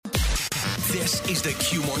This is the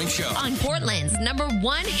Q Morning Show. On Portland's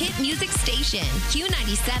 #1 hit music station,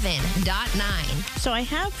 Q97.9. So I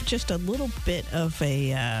have just a little bit of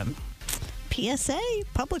a PSA,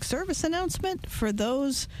 public service announcement, for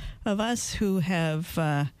those of us who have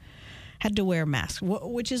had to wear masks,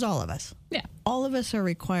 which is all of us. Yeah. All of us are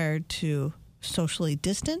required to socially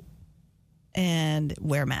distant and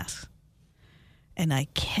wear masks. And I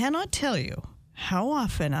cannot tell you how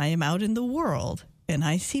often I am out in the world and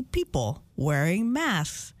I see people wearing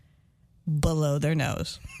masks below their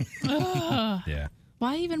nose. Yeah.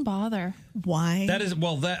 Why even bother? Why? That is,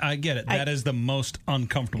 I get it. That is the most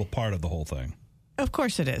uncomfortable part of the whole thing. Of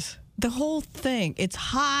course it is. The whole thing. It's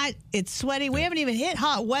hot. It's sweaty. We haven't even hit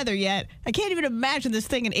hot weather yet. I can't even imagine this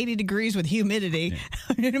thing in 80 degrees with humidity.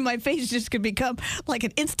 Yeah. My face just could become like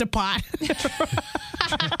an Instapot.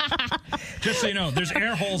 Just so you know, there's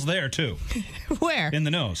air holes there, too. Where? In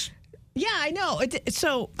the nose. Yeah, I know. It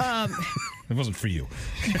wasn't for you.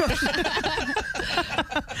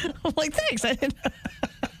 I'm like, thanks. I didn't...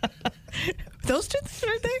 Those two things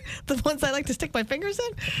right there? The ones I like to stick my fingers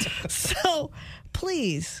in? So,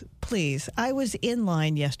 please, I was in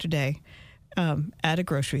line yesterday at a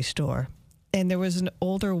grocery store, and there was an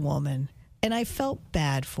older woman, and I felt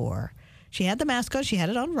bad for her. She had the mask on. She had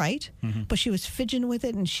it on right, but she was fidgeting with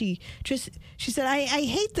it, and she said, I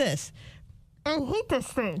hate this. I hate this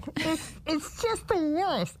thing. It's just the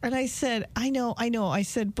worst. And I said, I know. I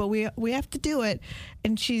said, but we have to do it.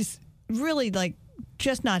 And she's really like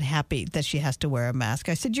just not happy that she has to wear a mask.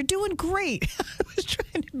 I said, you're doing great. I was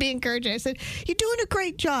trying to be encouraging. I said, you're doing a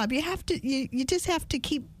great job. You have to. You just have to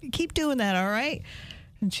keep doing that. All right.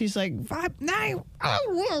 And she's like, I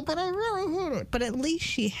will, but I really hate it. But at least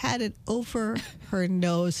she had it over her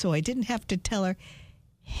nose, so I didn't have to tell her,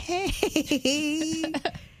 hey.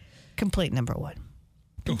 Complaint number 1.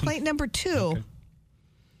 Complaint number 2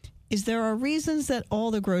 is there are reasons that all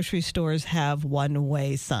the grocery stores have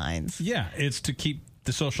one-way signs. Yeah, it's to keep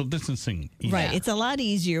the social distancing easy. Right. It's a lot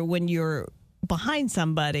easier when you're behind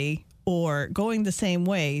somebody or going the same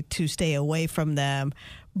way to stay away from them.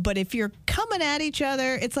 But if you're coming at each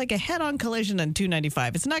other, it's like a head-on collision on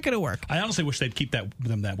 295. It's not going to work. I honestly wish they'd keep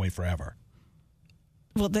them that way forever.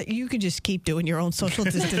 Well, that you can just keep doing your own social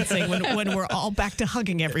distancing when we're all back to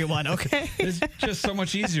hugging everyone, okay? It's just so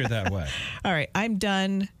much easier that way. All right, I'm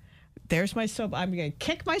done. There's my soap. I'm going to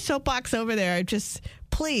kick my soapbox over there.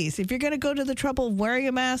 Please, if you're going to go to the trouble of wearing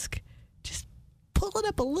a mask, just pull it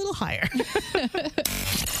up a little higher.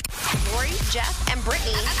 Lori, Jeff, and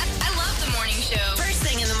Brittany. I love the morning show. First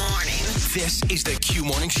thing in the morning. This is the Q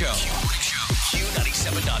Morning Show.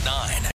 Q97.9.